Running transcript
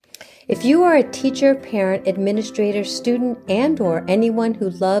If you are a teacher, parent, administrator, student, and/or anyone who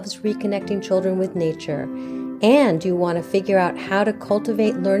loves reconnecting children with nature, and you want to figure out how to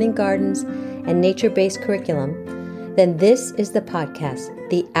cultivate learning gardens and nature-based curriculum, then this is the podcast,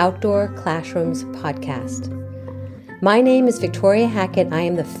 the Outdoor Classrooms Podcast. My name is Victoria Hackett. I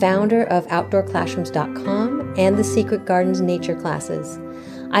am the founder of OutdoorClassrooms.com and the Secret Gardens Nature Classes.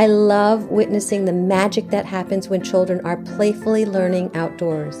 I love witnessing the magic that happens when children are playfully learning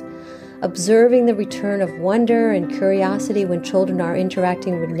outdoors. Observing the return of wonder and curiosity when children are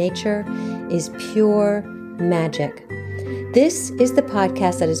interacting with nature is pure magic. This is the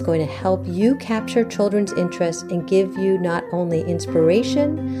podcast that is going to help you capture children's interest and give you not only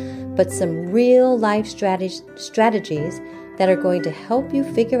inspiration, but some real life strategies that are going to help you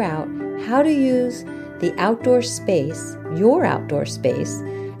figure out how to use the outdoor space, your outdoor space,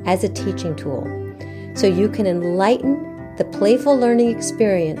 as a teaching tool, so you can enlighten the playful learning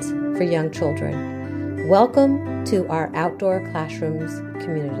experience for young children. Welcome to our Outdoor Classrooms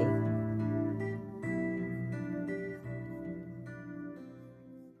community.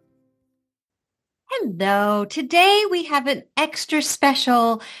 Hello. Today we have an extra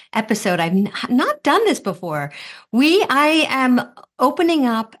special episode. I've not done this before. I am opening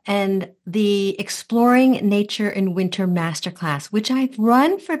up the Exploring Nature in Winter Masterclass, which I've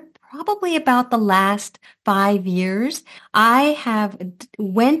run for probably about the last 5 years. I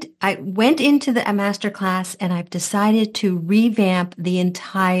went into the masterclass and I've decided to revamp the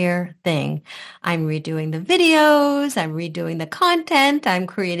entire thing. I'm redoing the videos, I'm redoing the content, I'm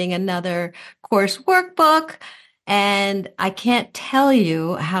creating another course workbook, and I can't tell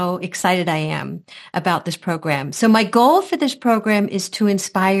you how excited I am about this program. So my goal for this program is to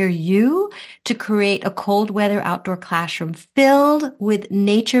inspire you to create a cold weather outdoor classroom filled with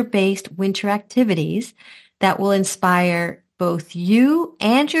nature-based winter activities that will inspire both you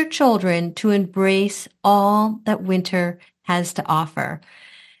and your children to embrace all that winter has to offer.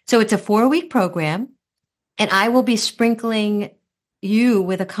 So it's a 4-week program, and I will be sprinkling you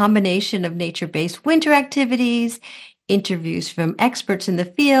with a combination of nature-based winter activities, interviews from experts in the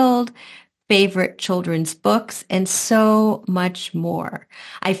field, favorite children's books, and so much more.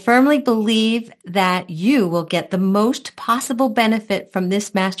 I firmly believe that you will get the most possible benefit from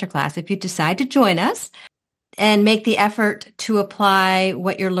this masterclass if you decide to join us and make the effort to apply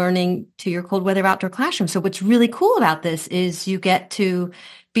what you're learning to your cold weather outdoor classroom. So what's really cool about this is you get to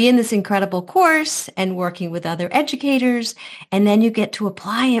be in this incredible course and working with other educators, and then you get to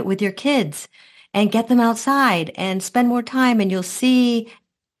apply it with your kids and get them outside and spend more time. And you'll see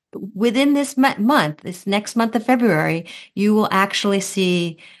within this this next month of February, you will actually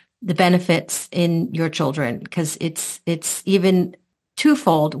see the benefits in your children, because it's even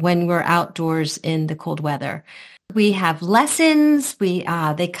twofold when we're outdoors in the cold weather. We have lessons.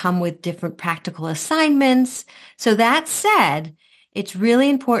 They come with different practical assignments. So that said, it's really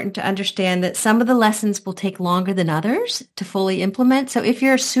important to understand that some of the lessons will take longer than others to fully implement. So if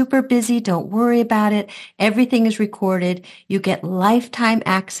you're super busy, don't worry about it. Everything is recorded. You get lifetime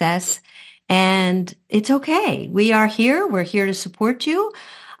access, and it's okay. We are here. We're here to support you.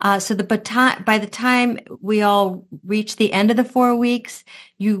 So by the time we all reach the end of the 4 weeks,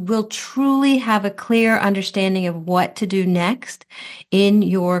 you will truly have a clear understanding of what to do next in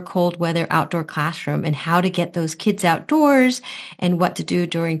your cold weather outdoor classroom and how to get those kids outdoors and what to do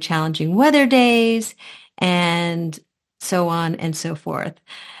during challenging weather days and so on and so forth.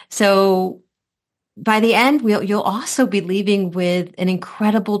 So by the end, you'll also be leaving with an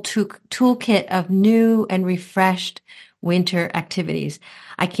incredible toolkit of new and refreshed winter activities.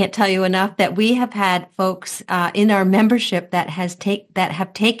 I can't tell you enough that we have had folks in our membership that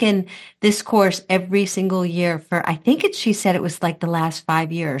have taken this course every single year for, I think she said it was like the last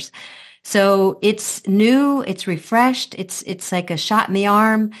 5 years. So it's new, it's refreshed, it's like a shot in the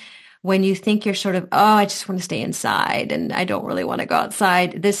arm when you think you're sort of, I just want to stay inside and I don't really want to go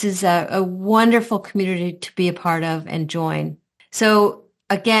outside. This is a wonderful community to be a part of and join. So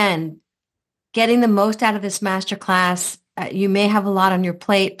again, getting the most out of this masterclass. You may have a lot on your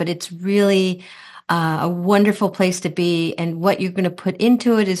plate, but it's really a wonderful place to be. And what you're going to put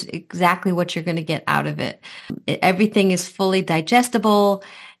into it is exactly what you're going to get out of it. Everything is fully digestible,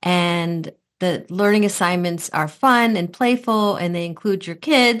 and the learning assignments are fun and playful, and they include your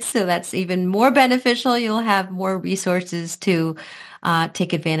kids. So that's even more beneficial. You'll have more resources to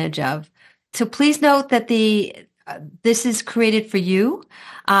take advantage of. So please note that this is created for you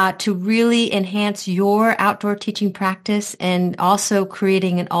to really enhance your outdoor teaching practice, and also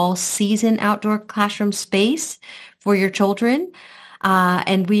creating an all-season outdoor classroom space for your children.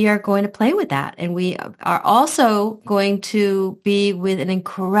 And we are going to play with that. And we are also going to be with an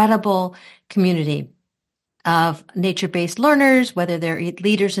incredible community of nature-based learners, whether they're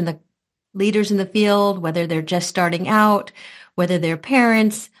leaders in the field, whether they're just starting out, whether they're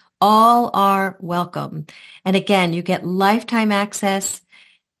parents, all are welcome. And again, you get lifetime access.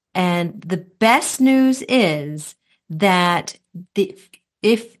 And the best news is that we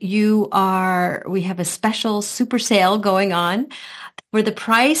have a special super sale going on for the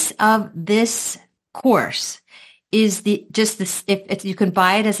price of this course is if you can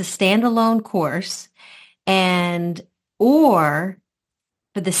buy it as a standalone course or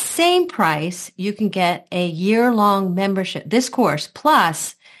for the same price, you can get a year-long membership, this course,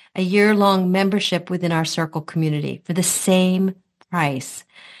 plus a year-long membership within our Circle community for the same price.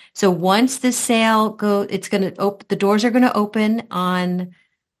 So once the sale the doors are going to open on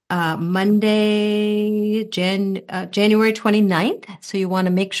Monday, January 29th. So you want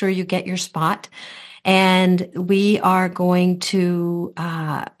to make sure you get your spot. And we are going to,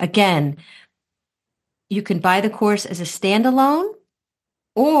 again, you can buy the course as a standalone,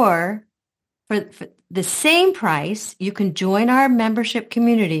 or for the same price, you can join our membership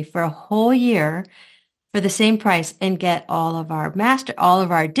community for a whole year for the same price and get all of our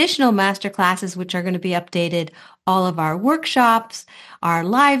additional master classes, which are going to be updated, all of our workshops, our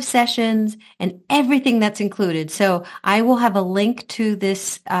live sessions, and everything that's included. So I will have a link to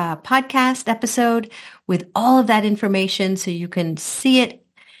this podcast episode with all of that information so you can see it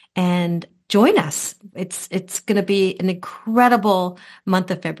and join us. It's going to be an incredible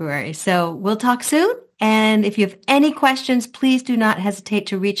month of February. So we'll talk soon. And if you have any questions, please do not hesitate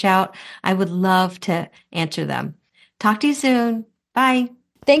to reach out. I would love to answer them. Talk to you soon. Bye.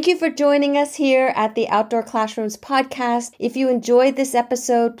 Thank you for joining us here at the Outdoor Classrooms podcast. If you enjoyed this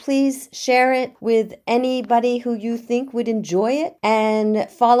episode, please share it with anybody who you think would enjoy it, and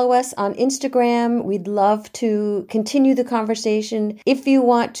follow us on Instagram. We'd love to continue the conversation. If you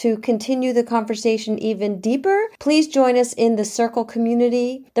want to continue the conversation even deeper, please join us in the Circle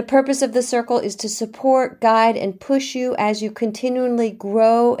community. The purpose of the Circle is to support, guide, and push you as you continually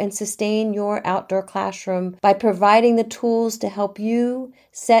grow and sustain your outdoor classroom by providing the tools to help you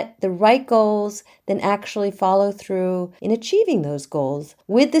set the right goals, then actually follow through in achieving those goals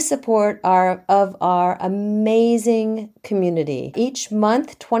with the support of our amazing community. Each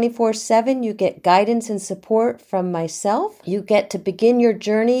month, 24/7, you get guidance and support from myself. You get to begin your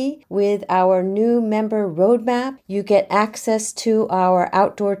journey with our new member roadmap. You get access to our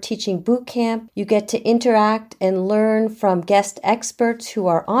outdoor teaching boot camp. You get to interact and learn from guest experts who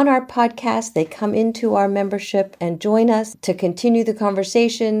are on our podcast. They come into our membership and join us to continue the conversation.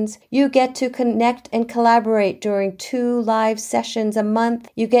 You get to connect and collaborate during 2 live sessions a month.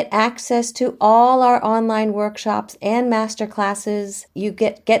 You get access to all our online workshops and masterclasses. You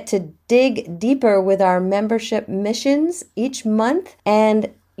get to dig deeper with our membership missions each month,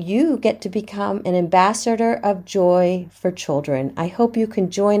 and you get to become an ambassador of joy for children. I hope you can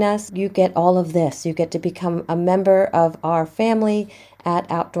join us. You get all of this. You get to become a member of our family at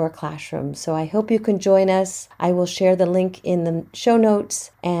Outdoor Classroom. So I hope you can join us. I will share the link in the show notes,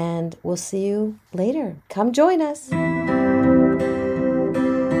 and we'll see you later. Come join us.